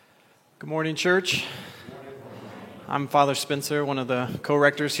Good morning, church. I'm Father Spencer, one of the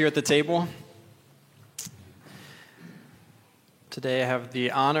co-rectors here at the table. Today I have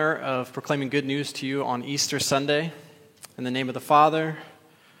the honor of proclaiming good news to you on Easter Sunday. In the name of the Father,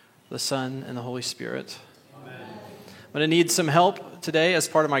 the Son, and the Holy Spirit. Amen. I'm going to need some help today as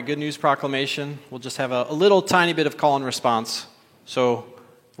part of my good news proclamation. We'll just have a little tiny bit of call and response. So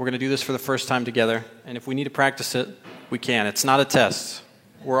we're going to do this for the first time together. And if we need to practice it, we can. It's not a test.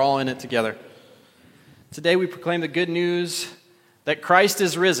 We're all in it together. Today we proclaim the good news that Christ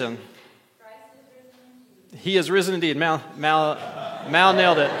is risen. He is risen indeed. Mal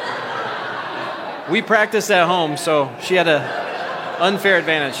nailed it. We practiced at home, so she had an unfair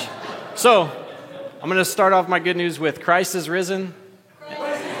advantage. So I'm going to start off my good news with Christ is risen.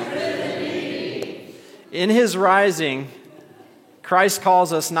 Christ is risen indeed. In his rising, Christ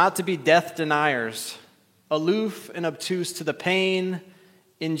calls us not to be death deniers, aloof and obtuse to the pain,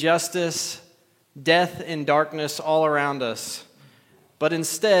 injustice, death, and darkness all around us. But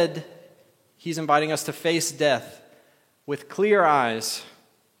instead, he's inviting us to face death with clear eyes,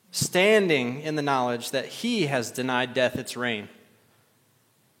 standing in the knowledge that he has denied death its reign.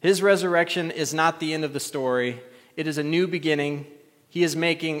 His resurrection is not the end of the story. It is a new beginning. He is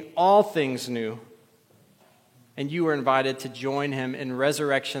making all things new. And you are invited to join him in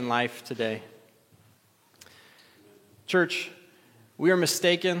resurrection life today. Church, we are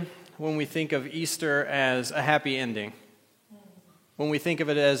mistaken when we think of Easter as a happy ending. When we think of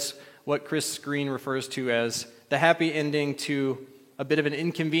it as what Chris Green refers to as the happy ending to a bit of an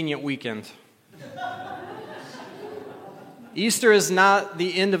inconvenient weekend. Easter is not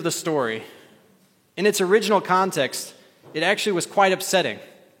the end of the story. In its original context, it actually was quite upsetting.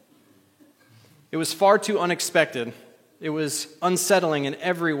 It was far too unexpected. It was unsettling in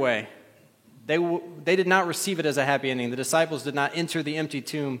every way. They did not receive it as a happy ending. The disciples did not enter the empty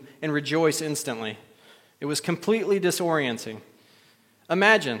tomb and rejoice instantly. It was completely disorienting.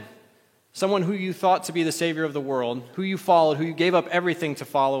 Imagine someone who you thought to be the Savior of the world, who you followed, who you gave up everything to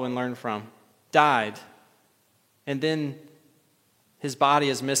follow and learn from, died, and then his body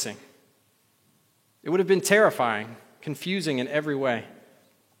is missing. It would have been terrifying, confusing in every way.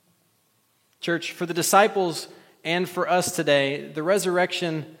 Church, for the disciples and for us today, the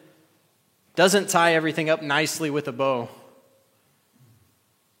resurrection doesn't tie everything up nicely with a bow.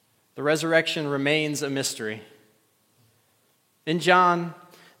 The resurrection remains a mystery. In John,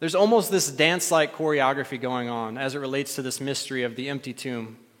 there's almost this dance-like choreography going on as it relates to this mystery of the empty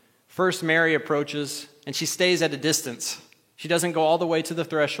tomb. First, Mary approaches, and she stays at a distance. She doesn't go all the way to the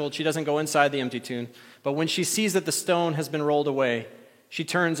threshold. She doesn't go inside the empty tomb. But when she sees that the stone has been rolled away, she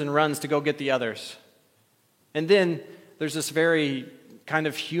turns and runs to go get the others. And then there's this very kind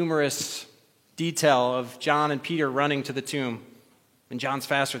of humorous detail of John and Peter running to the tomb. And John's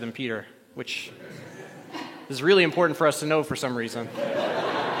faster than Peter, which is really important for us to know for some reason.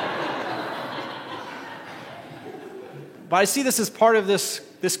 But I see this as part of this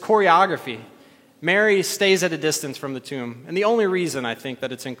choreography. Mary stays at a distance from the tomb. And the only reason I think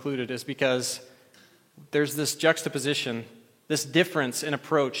that it's included is because there's this juxtaposition, this difference in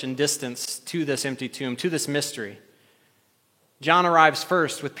approach and distance to this empty tomb, to this mystery. John arrives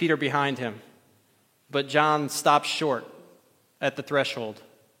first with Peter behind him. But John stops short at the threshold.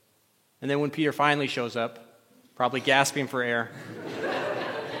 And then when Peter finally shows up, probably gasping for air,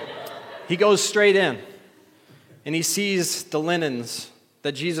 he goes straight in. And he sees the linens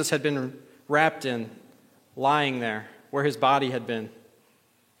that Jesus had been wrapped in, lying there where his body had been.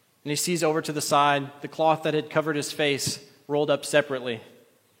 And he sees over to the side the cloth that had covered his face rolled up separately.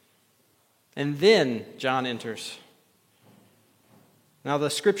 And then John enters. Now,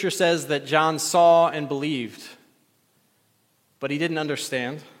 the scripture says that John saw and believed, but he didn't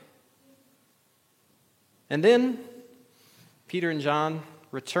understand. And then Peter and John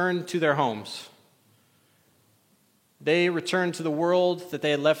returned to their homes. They returned to the world that they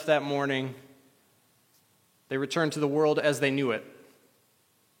had left that morning. They returned to the world as they knew it,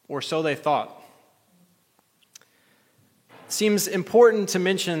 or so they thought. It seems important to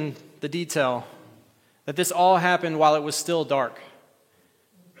mention the detail that this all happened while it was still dark.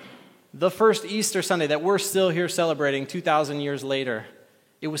 The first Easter Sunday that we're still here celebrating 2,000 years later,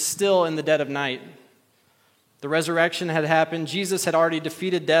 it was still in the dead of night. The resurrection had happened. Jesus had already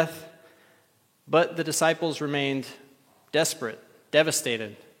defeated death, but the disciples remained desperate,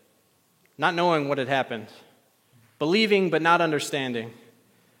 devastated, not knowing what had happened, believing but not understanding.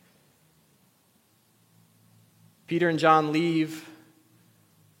 Peter and John leave,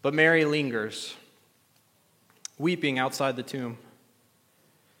 but Mary lingers, weeping outside the tomb.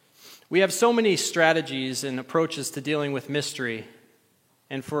 We have so many strategies and approaches to dealing with mystery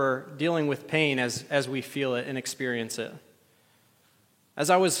and for dealing with pain as we feel it and experience it. As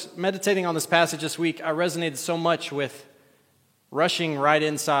I was meditating on this passage this week, I resonated so much with rushing right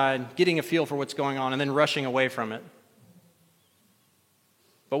inside, getting a feel for what's going on, and then rushing away from it.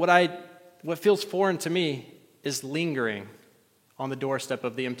 But what feels foreign to me is lingering on the doorstep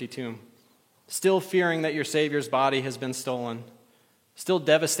of the empty tomb, still fearing that your Savior's body has been stolen, still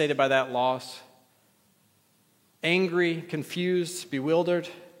devastated by that loss, angry, confused, bewildered.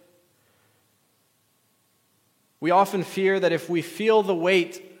 We often fear that if we feel the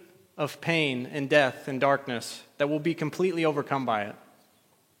weight of pain and death and darkness, that we'll be completely overcome by it.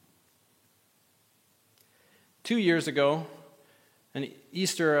 2 years ago, in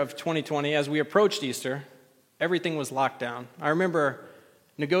Easter of 2020, as we approached Easter, everything was locked down. I remember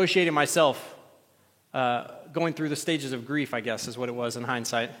negotiating myself, going through the stages of grief, I guess is what it was in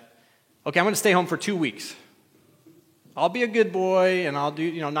hindsight. Okay, I'm going to stay home for 2 weeks. I'll be a good boy, and I'll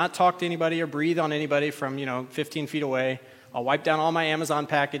not talk to anybody or breathe on anybody from, 15 feet away. I'll wipe down all my Amazon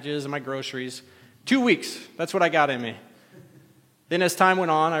packages and my groceries. 2 weeks, that's what I got in me. Then as time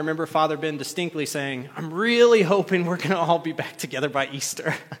went on, I remember Father Ben distinctly saying, I'm really hoping we're going to all be back together by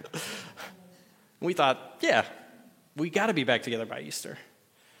Easter. We thought, yeah, we got to be back together by Easter.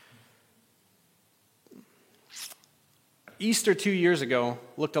 Easter 2 years ago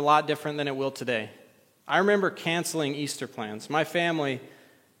looked a lot different than it will today. I remember canceling Easter plans. My family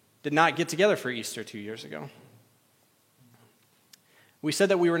did not get together for Easter 2 years ago. We said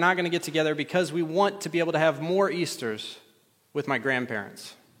that we were not going to get together because we want to be able to have more Easters with my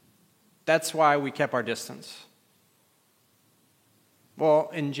grandparents. That's why we kept our distance. Well,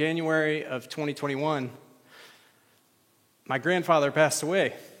 in January of 2021, my grandfather passed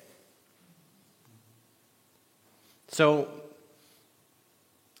away. So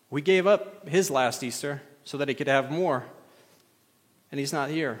we gave up his last Easter so that he could have more, and he's not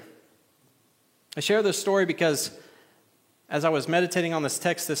here. I share this story because as I was meditating on this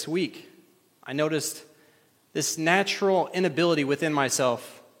text this week, I noticed this natural inability within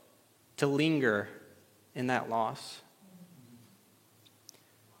myself to linger in that loss.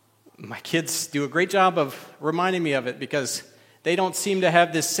 My kids do a great job of reminding me of it because they don't seem to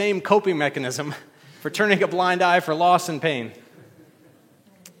have this same coping mechanism for turning a blind eye for loss and pain.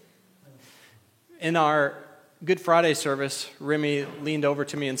 In our Good Friday service, Remy leaned over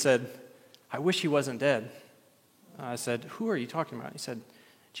to me and said, I wish he wasn't dead. I said, who are you talking about? He said,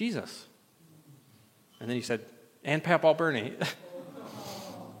 Jesus. And then he said, and Papa Bernie.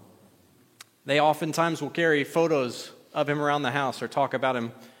 They oftentimes will carry photos of him around the house or talk about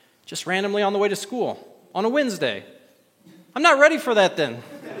him just randomly on the way to school on a Wednesday. I'm not ready for that then.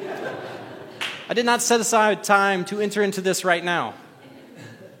 I did not set aside time to enter into this right now.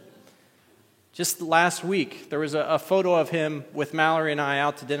 Just last week, there was a photo of him with Mallory and I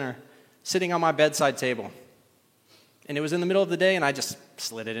out to dinner, sitting on my bedside table. And it was in the middle of the day, and I just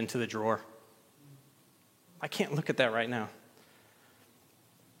slid it into the drawer. I can't look at that right now.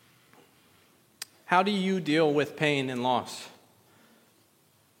 How do you deal with pain and loss?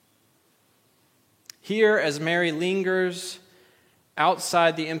 Here, as Mary lingers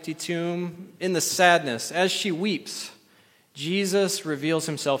outside the empty tomb in the sadness, as she weeps, Jesus reveals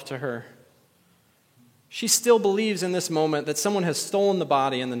himself to her. She still believes in this moment that someone has stolen the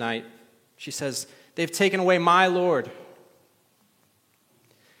body in the night. She says, they've taken away my Lord.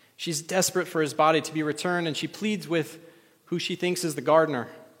 She's desperate for his body to be returned, and she pleads with who she thinks is the gardener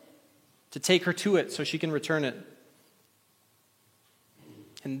to take her to it so she can return it.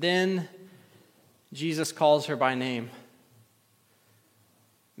 And then Jesus calls her by name,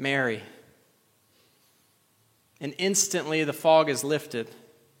 Mary. And instantly the fog is lifted,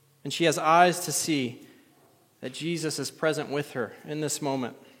 and she has eyes to see that Jesus is present with her in this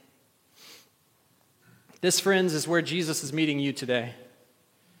moment. This, friends, is where Jesus is meeting you today.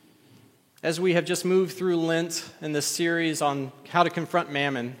 As we have just moved through Lent in this series on how to confront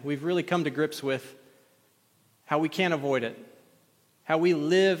mammon, we've really come to grips with how we can't avoid it, how we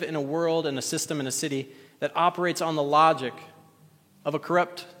live in a world and a system and a city that operates on the logic of a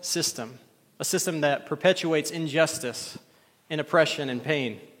corrupt system, a system that perpetuates injustice and oppression and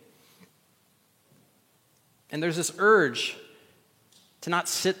pain. And there's this urge to not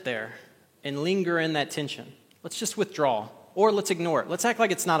sit there and linger in that tension. Let's just withdraw, or let's ignore it. Let's act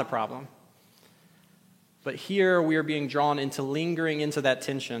like it's not a problem. But here we are being drawn into lingering into that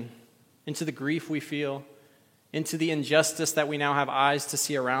tension, into the grief we feel, into the injustice that we now have eyes to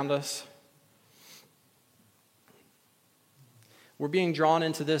see around us. We're being drawn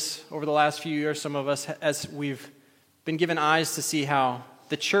into this over the last few years, some of us, as we've been given eyes to see how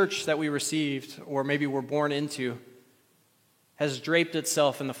the church that we received, or maybe were born into, has draped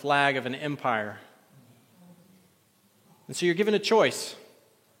itself in the flag of an empire. And so you're given a choice.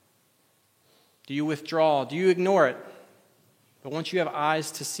 Do you withdraw? Do you ignore it? But once you have eyes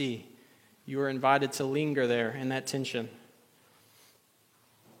to see, you are invited to linger there in that tension.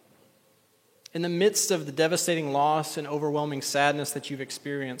 In the midst of the devastating loss and overwhelming sadness that you've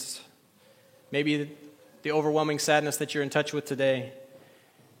experienced, maybe the overwhelming sadness that you're in touch with today,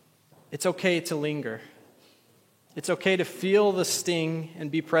 it's okay to linger. It's okay to feel the sting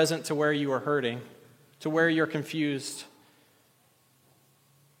and be present to where you are hurting, to where you're confused.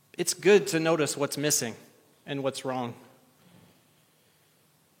 It's good to notice what's missing and what's wrong.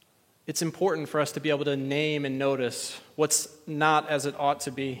 It's important for us to be able to name and notice what's not as it ought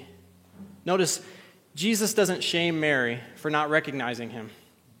to be. Notice, Jesus doesn't shame Mary for not recognizing him.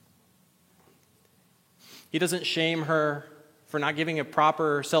 He doesn't shame her for not giving a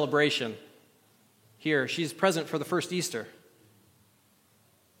proper celebration. Here, she's present for the first Easter.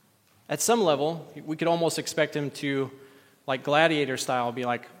 At some level, we could almost expect him to, like gladiator style, be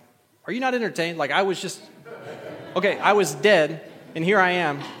like, are you not entertained? Like, I was dead, and here I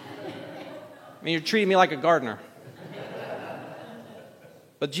am. I mean, you're treating me like a gardener.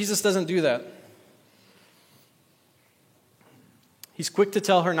 But Jesus doesn't do that. He's quick to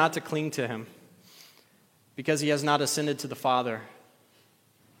tell her not to cling to him because he has not ascended to the Father.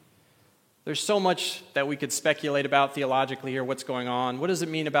 There's so much that we could speculate about theologically here, what's going on. What does it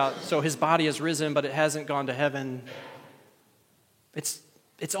mean about, so his body has risen, but it hasn't gone to heaven?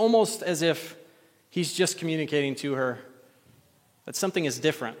 It's almost as if he's just communicating to her that something is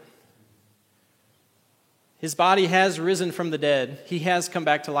different. His body has risen from the dead. He has come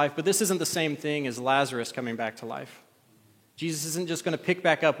back to life, but this isn't the same thing as Lazarus coming back to life. Jesus isn't just going to pick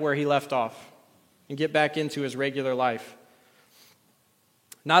back up where he left off and get back into his regular life.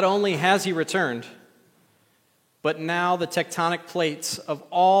 Not only has he returned, but now the tectonic plates of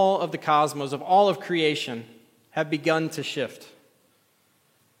all of the cosmos, of all of creation, have begun to shift.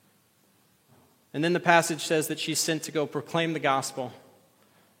 And then the passage says that she's sent to go proclaim the gospel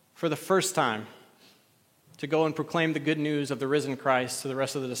for the first time, to go and proclaim the good news of the risen Christ to the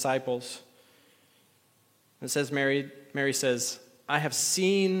rest of the disciples. It says, Mary says, I have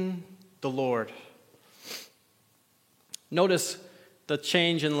seen the Lord. Notice the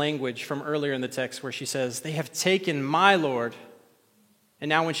change in language from earlier in the text where she says, they have taken my Lord. And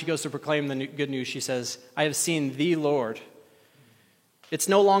now when she goes to proclaim the good news, she says, I have seen the Lord. It's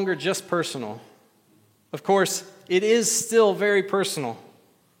no longer just personal. Of course, it is still very personal.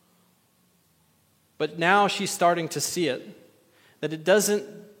 But now she's starting to see it. That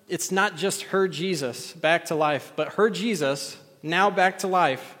it's not just her Jesus back to life, but her Jesus, now back to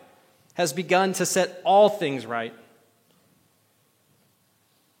life, has begun to set all things right.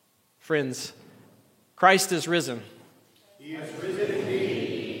 Friends, Christ is risen. He is risen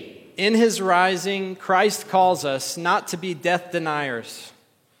indeed. In his rising, Christ calls us not to be death deniers,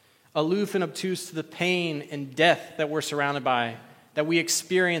 aloof and obtuse to the pain and death that we're surrounded by, that we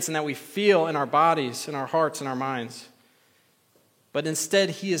experience and that we feel in our bodies, in our hearts, and our minds. But instead,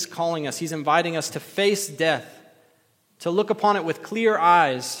 he is calling us, he's inviting us to face death, to look upon it with clear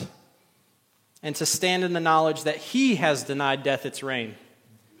eyes, and to stand in the knowledge that he has denied death its reign.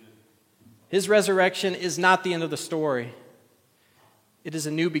 His resurrection is not the end of the story. It is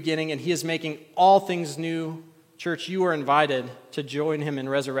a new beginning, and he is making all things new. Church, you are invited to join him in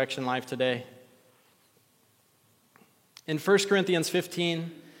resurrection life today. In 1 Corinthians 15,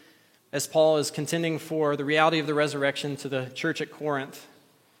 as Paul is contending for the reality of the resurrection to the church at Corinth,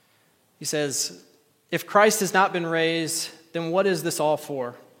 he says, if Christ has not been raised, then what is this all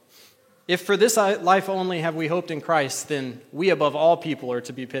for? If for this life only have we hoped in Christ, then we above all people are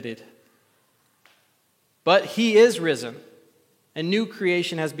to be pitied. But he is risen, and new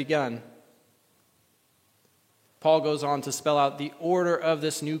creation has begun. Paul goes on to spell out the order of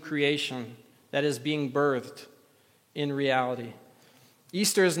this new creation that is being birthed in reality.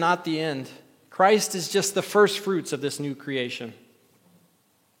 Easter is not the end. Christ is just the first fruits of this new creation.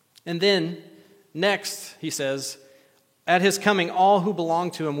 And then, next, he says, at his coming, all who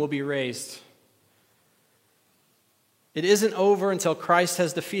belong to him will be raised. It isn't over until Christ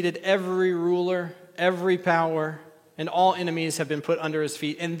has defeated every ruler, every power, and all enemies have been put under his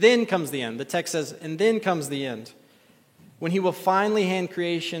feet. And then comes the end. The text says, and then comes the end, when he will finally hand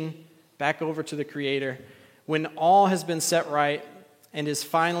creation back over to the Creator, when all has been set right and is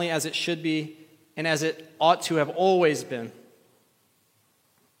finally as it should be and as it ought to have always been.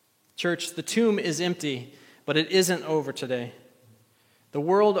 Church, the tomb is empty, but it isn't over today. The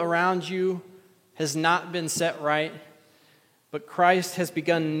world around you has not been set right, but Christ has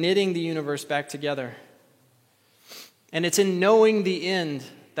begun knitting the universe back together. And it's in knowing the end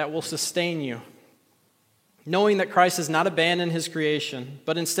that will sustain you. Knowing that Christ has not abandoned his creation,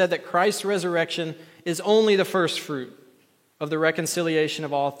 but instead that Christ's resurrection is only the first fruit of the reconciliation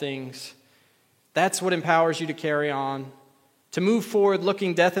of all things. That's what empowers you to carry on, to move forward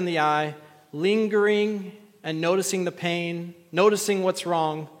looking death in the eye, lingering and noticing the pain, noticing what's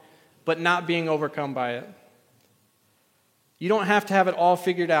wrong, but not being overcome by it. You don't have to have it all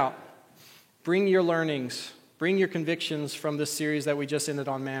figured out. Bring your learnings, bring your convictions from this series that we just ended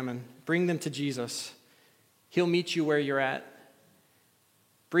on Mammon. Bring them to Jesus. He'll meet you where you're at.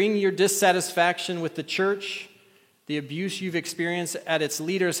 Bring your dissatisfaction with the church, the abuse you've experienced at its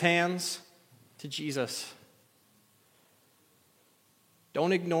leaders' hands, to Jesus.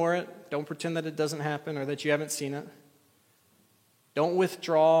 Don't ignore it. Don't pretend that it doesn't happen or that you haven't seen it. Don't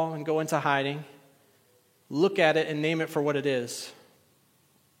withdraw and go into hiding. Look at it and name it for what it is.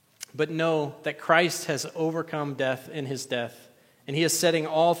 But know that Christ has overcome death in his death, and he is setting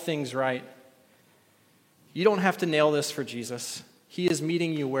all things right. You don't have to nail this for Jesus. He is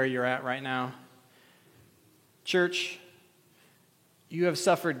meeting you where you're at right now. Church, you have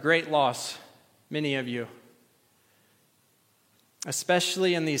suffered great loss, many of you,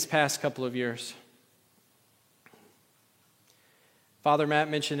 especially in these past couple of years. Father Matt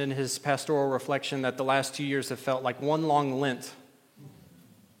mentioned in his pastoral reflection that the last 2 years have felt like one long Lent.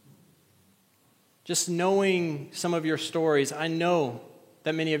 Just knowing some of your stories, I know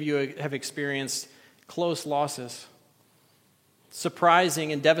that many of you have experienced close losses,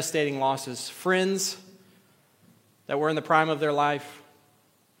 surprising and devastating losses, friends that were in the prime of their life,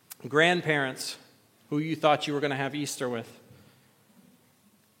 grandparents who you thought you were going to have Easter with.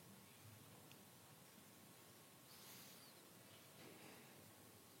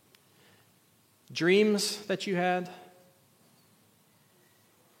 Dreams that you had,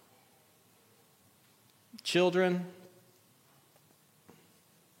 children,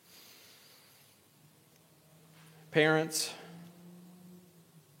 parents.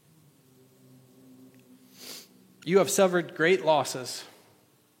 You have suffered great losses.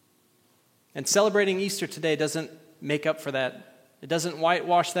 And celebrating Easter today doesn't make up for that. It doesn't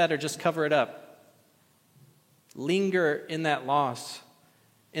whitewash that or just cover it up. Linger in that loss,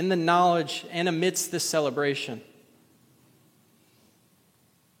 in the knowledge and amidst this celebration.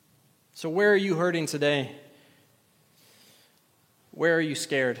 So where are you hurting today? Where are you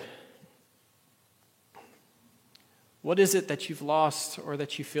scared? What is it that you've lost or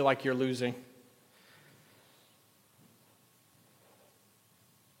that you feel like you're losing?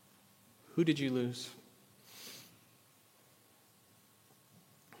 Who did you lose?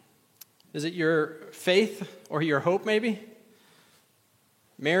 Is it your faith or your hope maybe?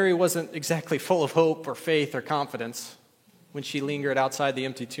 Mary wasn't exactly full of hope or faith or confidence when she lingered outside the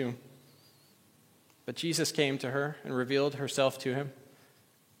empty tomb. But Jesus came to her and revealed herself to him.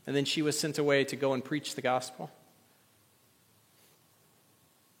 And then she was sent away to go and preach the gospel.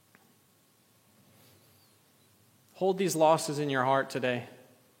 Hold these losses in your heart today.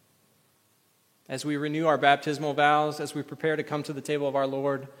 As we renew our baptismal vows, as we prepare to come to the table of our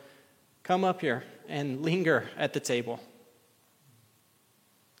Lord, come up here and linger at the table.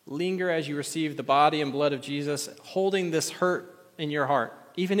 Linger as you receive the body and blood of Jesus, holding this hurt in your heart,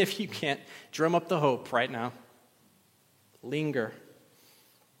 even if you can't drum up the hope right now. Linger.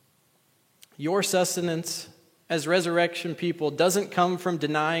 Your sustenance as resurrection people doesn't come from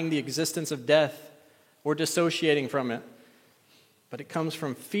denying the existence of death or dissociating from it, but it comes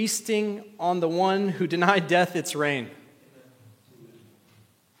from feasting on the one who denied death its reign.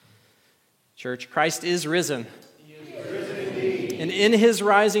 Church, Christ is risen. He is risen indeed. And in his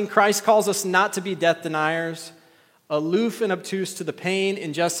rising, Christ calls us not to be death deniers, aloof and obtuse to the pain,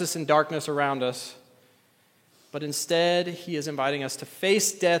 injustice, and darkness around us, but instead he is inviting us to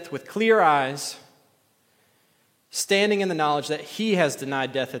face death with clear eyes, standing in the knowledge that he has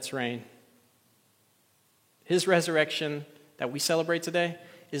denied death its reign. His resurrection that we celebrate today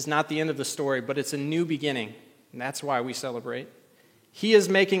is not the end of the story, but it's a new beginning, and that's why we celebrate. He is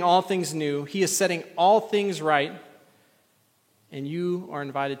making all things new. He is setting all things right, and you are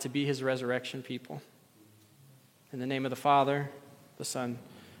invited to be his resurrection people. In the name of the Father, the Son,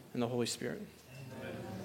 and the Holy Spirit.